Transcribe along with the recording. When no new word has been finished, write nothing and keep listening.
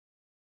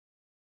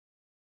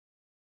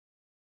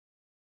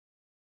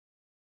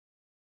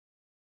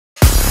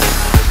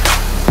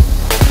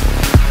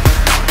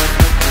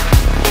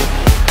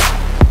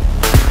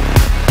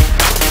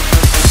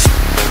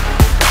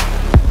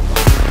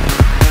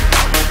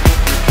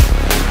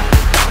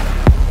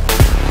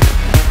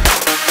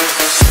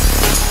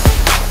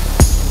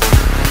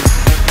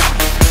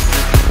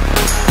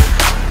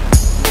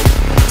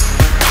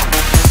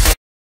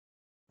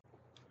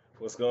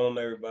going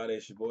on, everybody?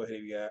 It's your boy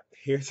here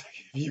to give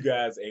you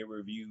guys a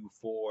review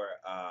for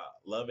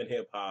Love and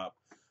Hip Hop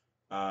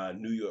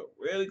New York.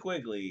 Really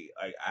quickly,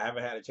 like I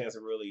haven't had a chance to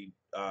really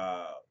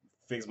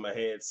fix my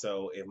head,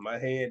 so if my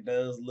head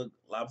does look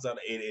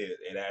lopsided, it is.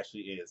 It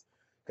actually is.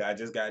 'Cause I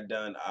just got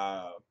done,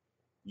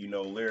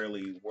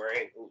 literally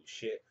wearing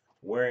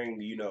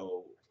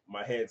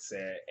my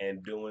headset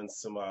and doing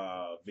some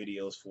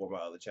videos for my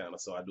other channel.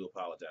 So I do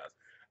apologize.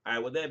 All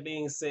right, with that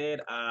being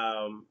said,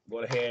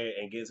 go ahead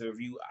and get to the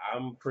review.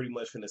 I'm pretty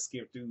much gonna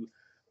skip through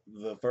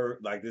the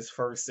first, like this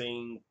first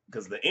scene,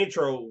 because the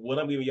intro, what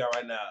I'm giving y'all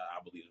right now,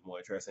 I believe is more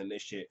interesting than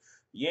this shit.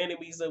 Yanni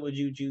meets up with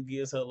Juju,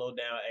 gives her a low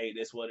down. Hey,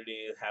 this what it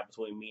is. Happened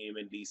between me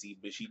and DC,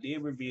 but she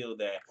did reveal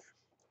that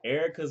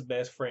Erica's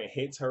best friend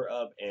hits her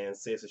up and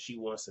says that she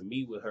wants to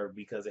meet with her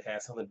because it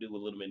has something to do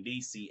with Little Man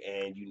DC,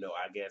 and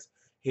I guess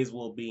his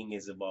well being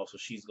is involved, so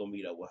she's gonna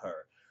meet up with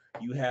her.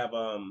 You have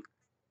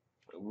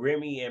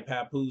Remy and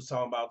Papoose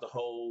talking about the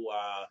whole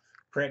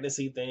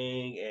pregnancy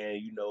thing,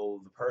 and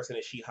the person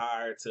that she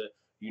hired to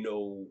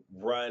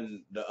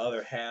run the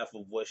other half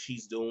of what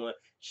she's doing.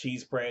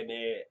 She's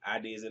pregnant.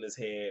 Ideas in his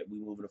head. We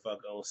moving the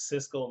fuck on.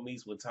 Cisco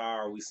meets with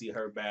Tara. We see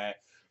her back.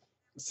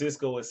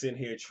 Cisco is sitting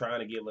here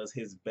trying to give us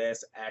his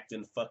best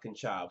acting fucking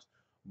chops.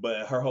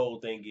 But her whole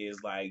thing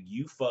is like,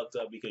 you fucked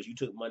up because you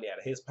took money out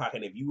of his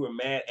pocket. And if you were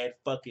mad at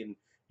fucking,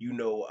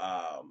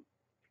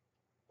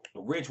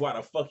 Rich, why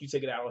the fuck you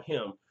take it out on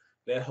him?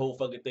 That whole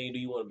fucking thing, do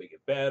you want to make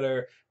it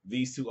better?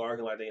 These two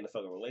arguing like they in a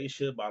fucking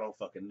relationship. I don't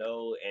fucking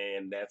know.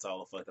 And that's all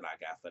the fuck that I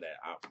got for that.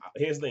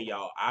 Here's the thing,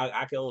 y'all.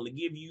 I can only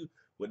give you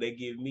what they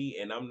give me.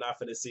 And I'm not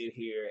going to sit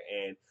here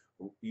and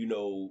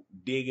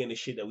dig into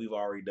shit that we've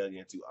already dug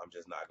into. I'm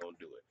just not gonna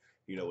do it.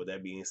 With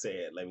that being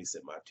said, let me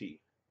sip my tea.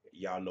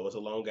 Y'all know it's a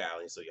Long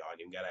Island, so y'all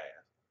ain't even gotta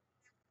ask.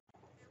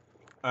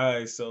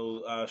 Alright,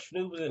 so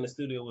Snoop was in the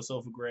studio with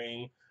Sofa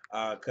Green,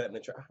 cutting the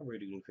track. I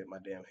really need to cut my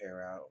damn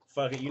hair out.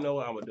 Fuck it, you know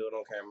what? I'm gonna do it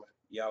on camera.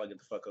 Y'all get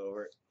the fuck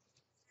over it.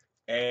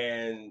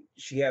 And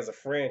she has a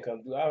friend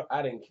come through.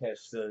 I didn't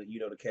catch the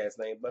cat's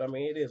name, but I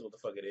mean it is what the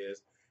fuck it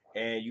is.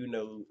 And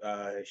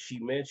she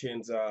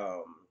mentions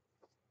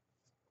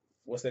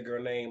what's that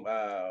girl name?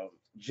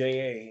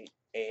 JA,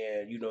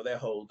 and that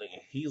whole thing.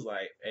 And he's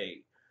like,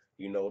 hey,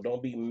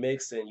 don't be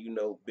mixing,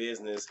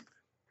 business,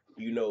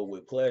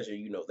 with pleasure,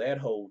 that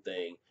whole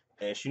thing.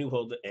 And she knew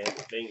whole and the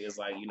thing is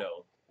like,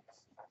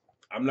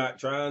 I'm not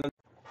trying.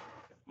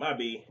 Might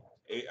be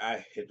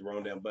I hit the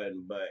wrong damn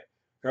button, but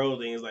her whole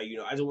thing is like,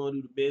 I just want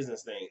to do the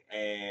business thing,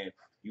 and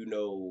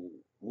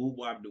whoop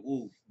wop the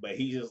whoop. But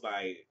he just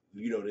like,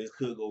 this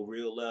could go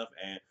real left,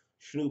 and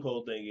Snoop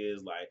whole thing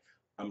is like,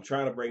 I'm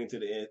trying to break into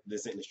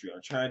this industry.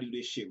 I'm trying to do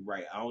this shit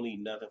right. I don't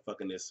need nothing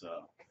fucking this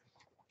up.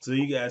 So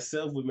you got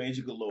Self with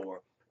Major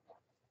Galore,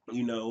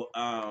 you know,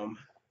 um,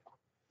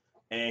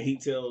 and he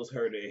tells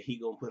her that he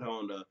gonna put her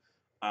on the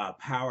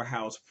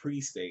powerhouse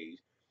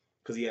pre-stage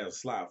because he has a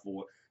slot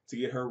for it to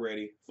get her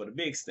ready for the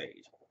big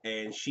stage.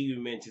 And she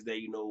even mentions that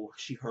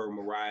she heard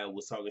Mariah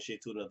was talking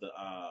shit to another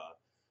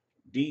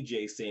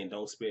DJ saying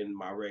don't spend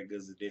my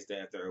records this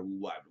that third woo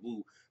wop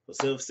woo. So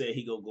Self said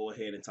he gonna go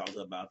ahead and talk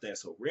about that.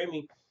 So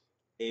Remy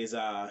is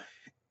I'm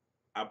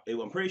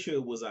pretty sure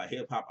it was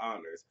Hip Hop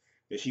Honors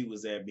that she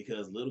was at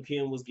because Little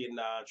Kim was getting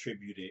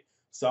tributed,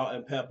 Salt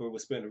and Pepper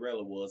was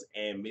Spinderella was,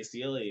 and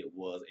Missy Elliott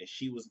was, and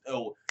she was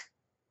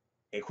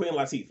and Queen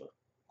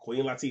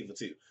Latifah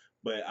too.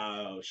 But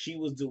she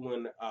was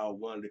doing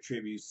one of the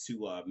tributes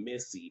to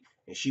Missy,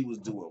 and she was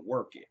doing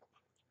Working.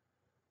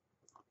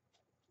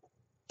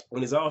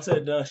 When it's all said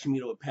and done, she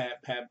meet up with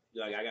Pat. Pat,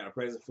 like, I got a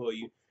present for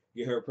you.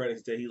 Get her a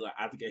present. He's like,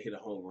 I think I hit a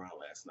home run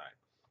last night.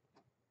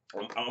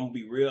 I'm gonna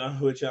be real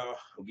with y'all.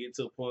 I'm getting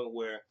to a point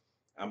where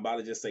I'm about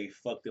to just say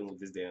fuck them with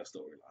this damn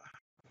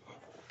storyline.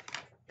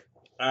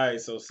 All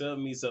right, so Sel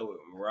meets up with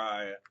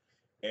Mariah,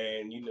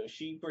 and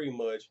she pretty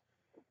much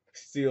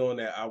still on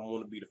that I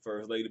want to be the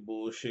first lady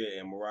bullshit.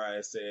 And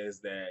Mariah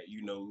says that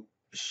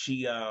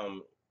she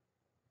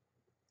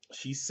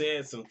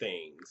said some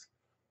things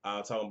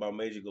talking about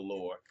Major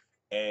Galore,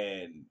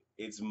 and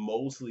it's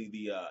mostly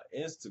the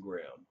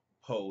Instagram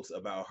post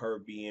about her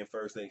being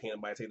first lady. Can't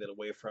nobody take that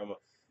away from her.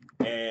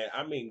 And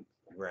I mean,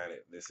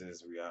 granted, this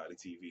is reality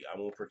TV. I'm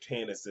gonna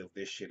pretend as if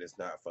this shit is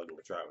not fucking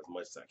with Tribe as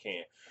much as I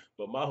can.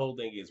 But my whole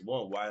thing is,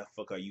 one, why the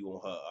fuck are you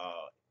on her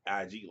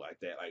IG like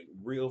that? Like,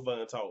 real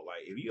fun talk.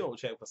 Like,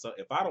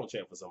 if I don't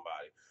check for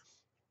somebody,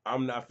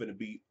 I'm not gonna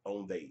be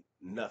on they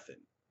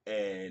nothing.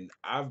 And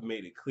I've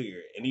made it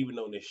clear. And even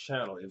on this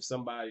channel, if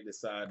somebody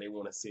decide they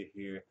want to sit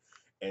here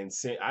and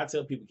send, I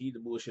tell people keep the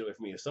bullshit away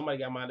from me. If somebody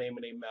got my name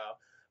in their mouth,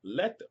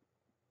 let them.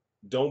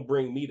 Don't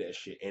bring me that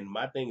shit. And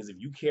my thing is, if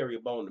you carry a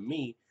bone to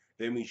me,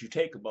 that means you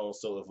take a bone.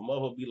 So if a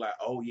motherfucker be like,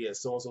 oh yeah,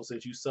 so and so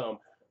sent you some,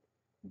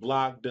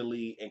 block,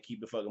 delete, and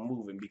keep it fucking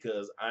moving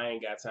because I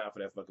ain't got time for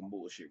that fucking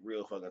bullshit.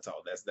 Real fucking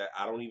talk. That's that.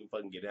 I don't even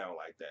fucking get down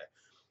like that.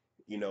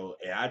 And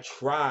I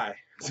try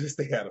to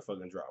stay out of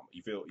fucking drama.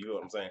 You feel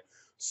what I'm saying?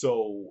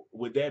 So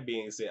with that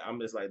being said, I'm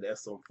just like,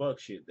 that's some fuck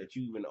shit that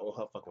you even on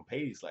her fucking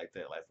page like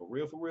that. Like, for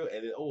real, for real.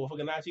 And then,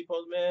 fucking Nachi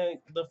post, man,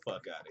 the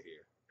fuck out of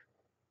here.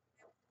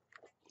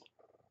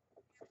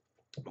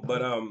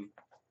 But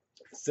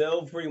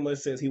Sel pretty much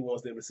says he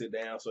wants them to sit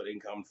down so they can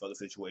come for the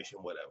situation,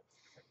 whatever.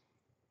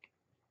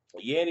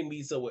 Yanni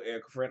meets up with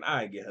Erica friend.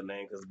 I didn't get her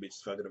name because the bitch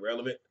is fucking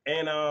irrelevant.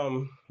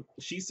 And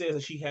she says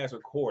that she has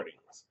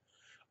recordings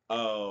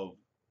of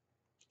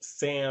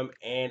Sam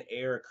and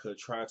Erica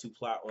trying to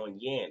plot on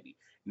Yandy.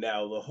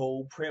 Now the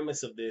whole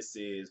premise of this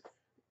is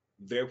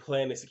their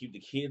plan is to keep the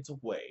kids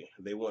away.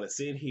 They want to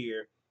sit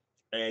here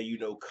and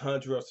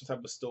conjure up some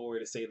type of story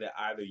to say that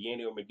either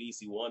Yanni or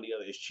Medici, one or the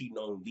other, is cheating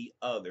on the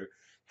other,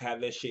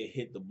 have that shit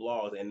hit the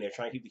blogs, and they're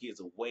trying to keep the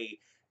kids away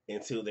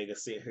until they can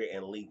sit here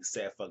and leak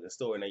that fucking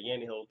story. Now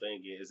Yanni whole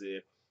thing is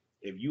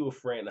if you a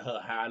friend of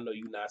her, how I know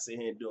you not sitting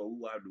here doing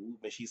woo out the whoop,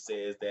 and she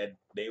says that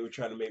they were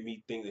trying to make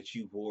me think that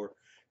you were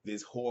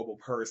this horrible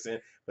person,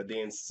 but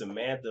then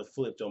Samantha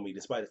flipped on me,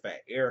 despite the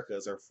fact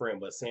Erica's her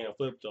friend, but Sam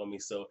flipped on me,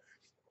 so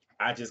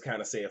I just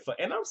kind of said,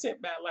 and I'm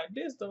sitting back like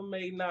this don't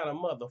make not a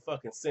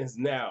motherfucking sense.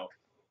 Now,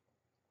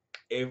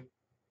 if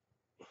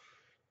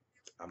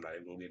I'm not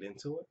even gonna get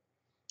into it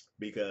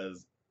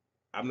because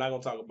I'm not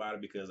gonna talk about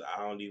it because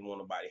I don't even want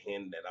nobody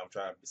hearing that I'm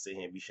trying to sit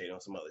here and be shady on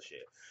some other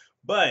shit.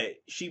 But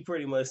she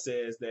pretty much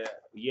says that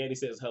Yanni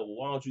says, "Hey, well,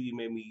 why don't you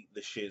email me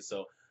the shit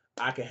so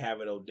I can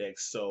have it on deck?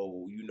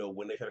 So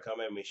when they try to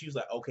come at me." She's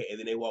like, "Okay," and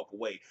then they walk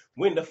away.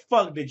 When the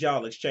fuck did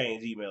y'all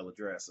exchange email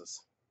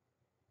addresses?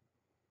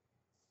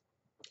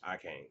 I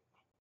can't.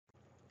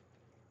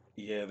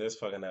 Yeah, this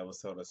fucking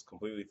episode is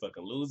completely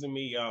fucking losing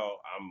me, y'all.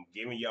 I'm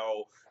giving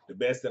y'all the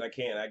best that I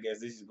can. I guess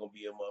this is gonna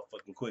be a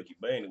motherfucking quickie.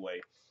 But anyway,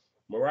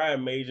 Mariah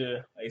and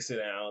Major, they sit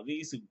down.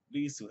 These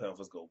two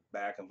heifers go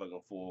back and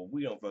fucking forth.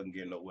 We don't fucking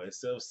get nowhere.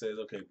 Self says,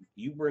 okay,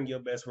 you bring your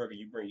best record,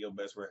 you bring your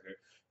best record.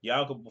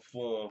 Y'all can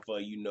perform for,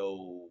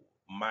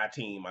 my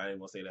team. I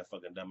didn't want to say that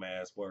fucking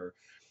dumbass word.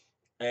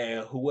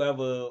 And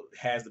whoever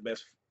has the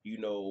best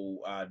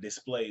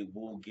display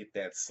will get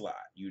that slot,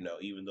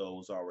 even though it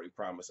was already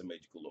promised in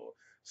Major Galore.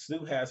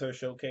 Snoop has her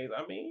showcase.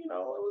 I mean,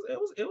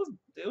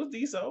 it was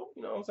decent,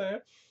 you know what I'm saying?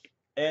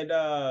 And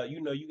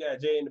you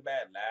got Jay in the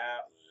back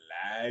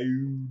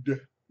loud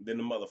than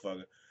the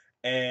motherfucker.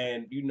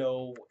 And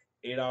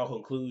it all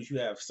concludes. You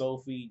have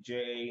Sophie,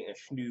 Jay, and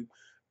Snoop.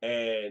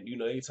 And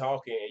they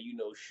talking,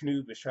 and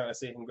Snoop is trying to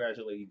say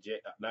congratulate Jay,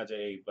 not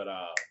Jay, but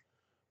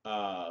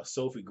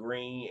Sophie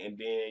Green, and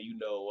then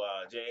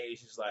Jay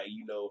is just like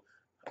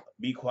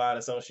be quiet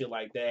or some shit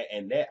like that,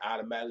 and that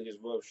automatically just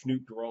rubs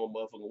Snoop the wrong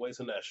motherfucking way.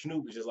 So now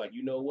Snoop is just like,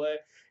 you know what,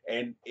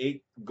 and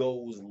it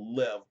goes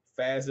left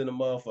fast in the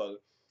motherfucker.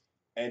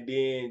 And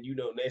then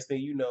next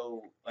thing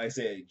like I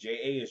said,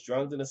 JA is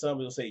drunk or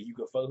something. He'll say you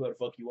can fuck who the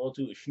fuck you want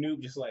to. And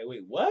Snoop just like,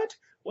 wait, what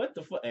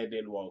the fuck, and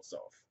then walks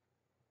off.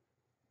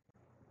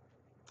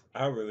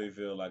 I really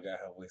feel like I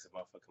have wasted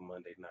my fucking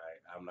Monday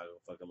night. I'm not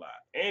gonna fucking lie.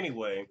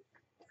 Anyway,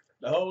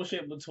 the whole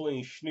shit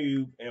between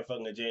Snoop and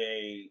fucking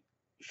Jay,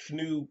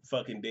 Snoop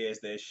fucking deads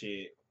that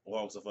shit,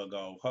 walks the fuck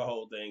off. Her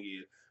whole thing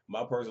is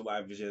my personal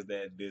life is just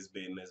that this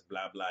business,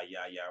 blah blah,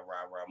 yah yah,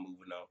 rah rah,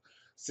 moving on.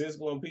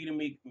 Cisco and Peter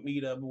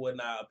meet up and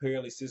whatnot.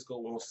 Apparently Cisco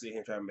won't sit here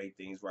and try to make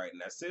things right.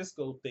 Now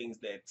Cisco thinks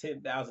that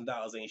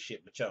 $10,000 ain't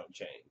shit but chump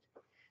change.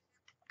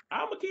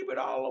 I'ma keep it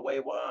all the way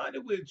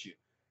 100 with you.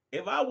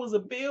 If I was a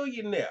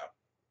billionaire,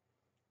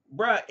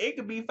 bruh, it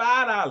could be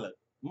 $5.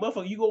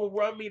 Motherfucker, you gonna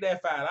run me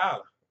that $5.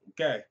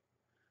 Okay.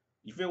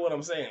 You feel what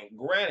I'm saying?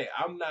 Granted,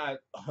 I'm not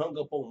hung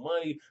up on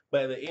money,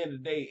 but at the end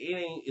of the day,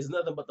 it's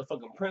nothing but the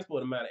fucking principle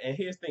of the matter. And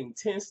here's the thing: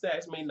 10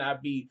 stacks may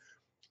not be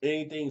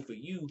anything for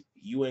you.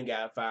 You ain't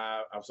got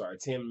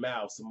 10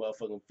 mouths to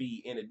motherfucking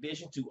feed. In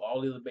addition to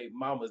all the other baby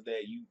mamas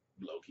that you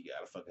low key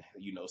gotta fucking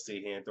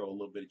sit here and throw a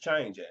little bit of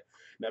change at.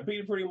 Now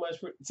Peter pretty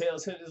much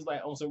tells him this like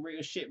on some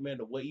real shit, man.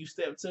 The way you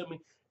step to me,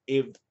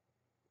 if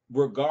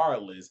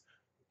regardless,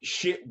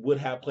 shit would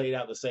have played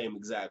out the same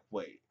exact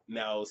way.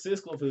 Now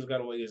Cisco feels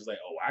kind of way is like,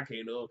 oh, I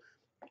can't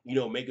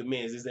make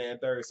amends, this and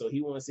third. So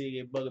he want to see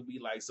it bugger be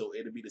like, so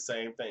it'll be the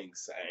same thing,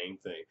 same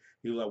thing.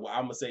 He was like, well,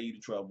 I'm gonna save you the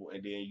trouble,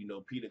 and then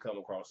Peter come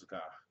across the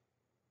car.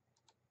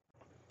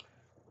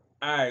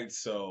 All right,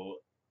 so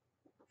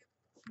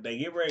they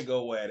get ready to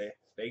go at it.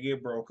 They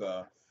get broke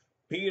up.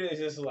 Peter's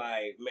just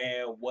like,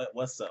 man,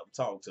 what's up?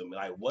 Talk to me.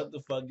 Like, what the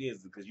fuck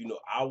is it? Because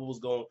I was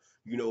gonna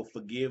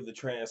forgive the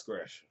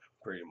transgression,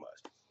 pretty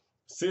much.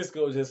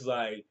 Cisco's just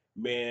like,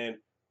 man,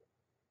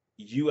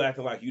 you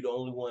acting like you the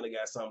only one that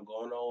got something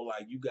going on.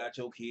 Like you got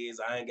your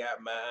kids, I ain't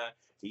got mine.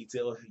 He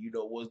tell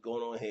what's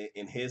going on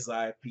in his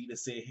life. Peter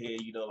sit here,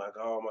 like,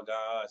 oh my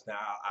gosh, now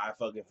I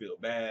fucking feel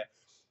bad.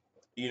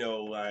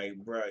 Like,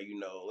 bro,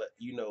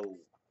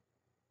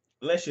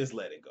 let's just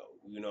let it go.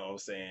 You know what I'm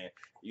saying?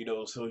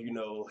 So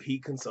he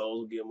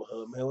consoles, give him a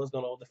hug. Man, what's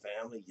going on with the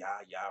family?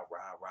 Yah yah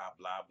rah rah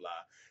blah blah.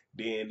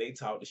 Then they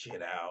talk the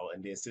shit out,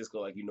 and then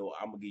Cisco like, I'm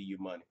gonna give you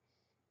money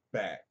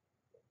back.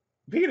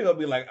 Peter gonna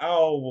be like,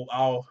 oh,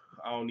 well,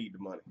 I don't need the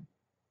money.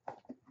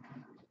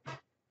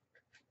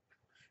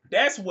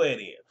 That's where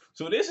it is.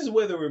 So this is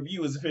where the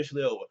review is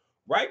officially over.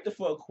 Right the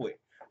fuck quick.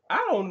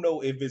 I don't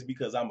know if it's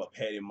because I'm a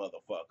petty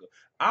motherfucker.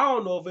 I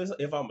don't know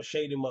if I'm a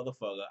shady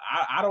motherfucker.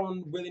 I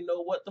don't really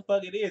know what the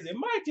fuck it is. It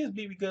might just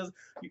be because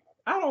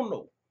I don't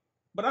know.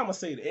 But I'm gonna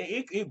say that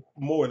it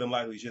more than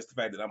likely is just the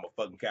fact that I'm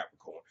a fucking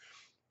Capricorn.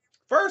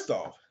 First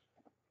off,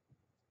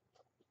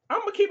 I'm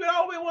gonna keep it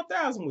all the way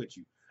 1,000 with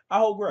you. I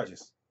hold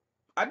grudges.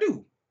 I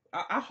do.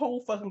 I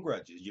hold fucking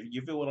grudges.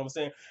 You feel what I'm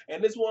saying?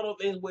 And it's one of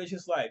those things where it's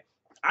just like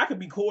I could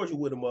be cordial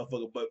with a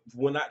motherfucker, but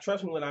when I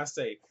trust me when I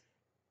say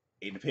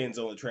it depends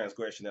on the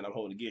transgression that I'm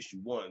holding against you.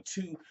 One,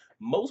 two,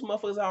 most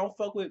motherfuckers I don't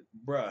fuck with,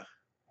 bruh,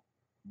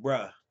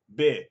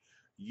 bet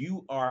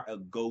you are a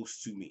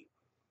ghost to me.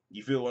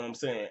 You feel what I'm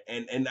saying?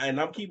 And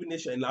I'm keeping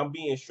this shit, and I'm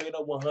being straight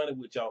up 100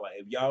 with y'all. Like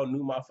if y'all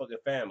knew my fucking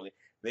family,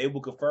 they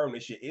will confirm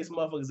this shit. It's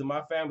motherfuckers in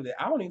my family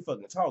that I don't even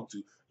fucking talk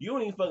to. You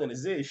don't even fucking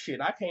exist.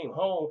 Shit, I came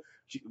home.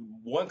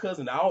 One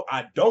cousin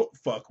I don't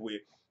fuck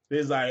with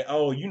is like,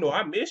 oh, you know,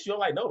 I miss you. I'm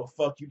like, no, the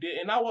fuck you did.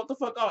 And I walk the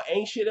fuck out.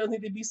 Ain't shit else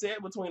need to be said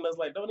between us.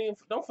 Like,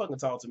 don't fucking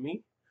talk to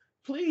me.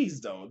 Please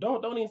don't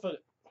even fucking.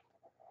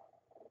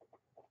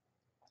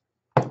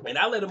 And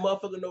I let a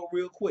motherfucker know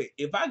real quick.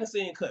 If I can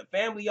sit and cut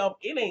family off,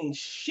 it ain't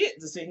shit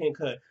to sit here and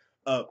cut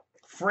a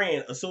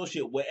friend,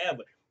 associate,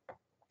 whatever.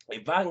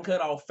 If I can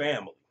cut off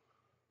family,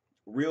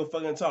 real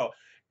fucking talk.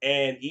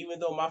 And even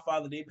though my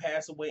father did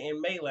pass away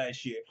in May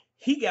last year,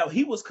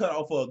 he was cut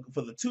off for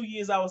the 2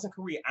 years I was in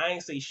Korea. I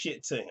ain't say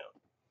shit to him.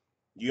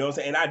 You know what I'm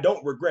saying? And I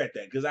don't regret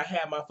that because I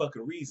had my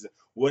fucking reason.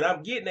 What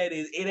I'm getting at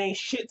is it ain't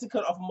shit to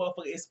cut off a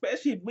motherfucker,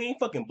 especially if we ain't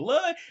fucking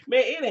blood.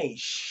 Man, it ain't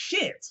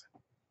shit.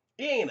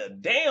 It ain't a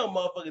damn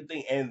motherfucking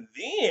thing. And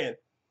then,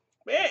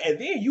 man,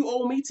 and then you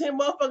owe me 10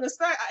 motherfucking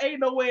stacks. I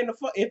ain't no way in the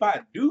fuck. If I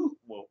do,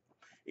 well,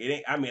 it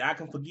ain't. I mean, I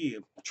can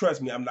forgive.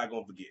 Trust me, I'm not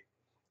gonna forget.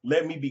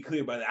 Let me be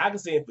clear about it. I can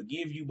say and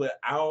forgive you, but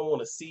I don't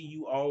want to see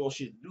you. I don't want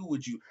shit to do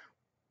with you.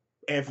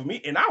 And for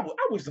me, and I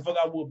wish the fuck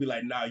I would be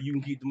like, nah, you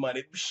can keep the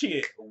money.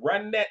 Shit,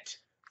 run it.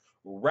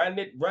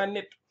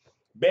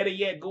 Better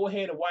yet, go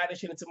ahead and wire that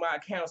shit into my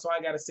account so I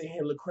ain't gotta sit here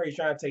and look crazy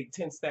trying to take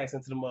 10 stacks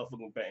into the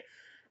motherfucking bank.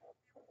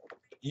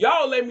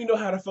 Y'all let me know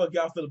how the fuck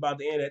y'all feel about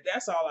the internet.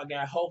 That's all I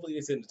got. Hopefully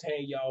this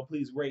entertained y'all.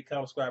 Please rate,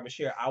 comment, subscribe, and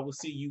share. I will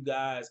see you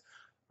guys.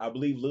 I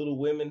believe Little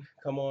Women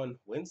come on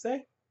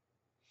Wednesday.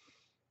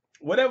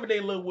 Whatever day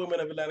Little Women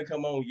of Atlanta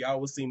come on, y'all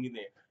will see me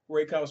there.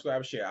 Rate, comment, subscribe,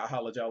 and share. I'll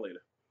holler at y'all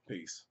later.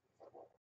 Peace.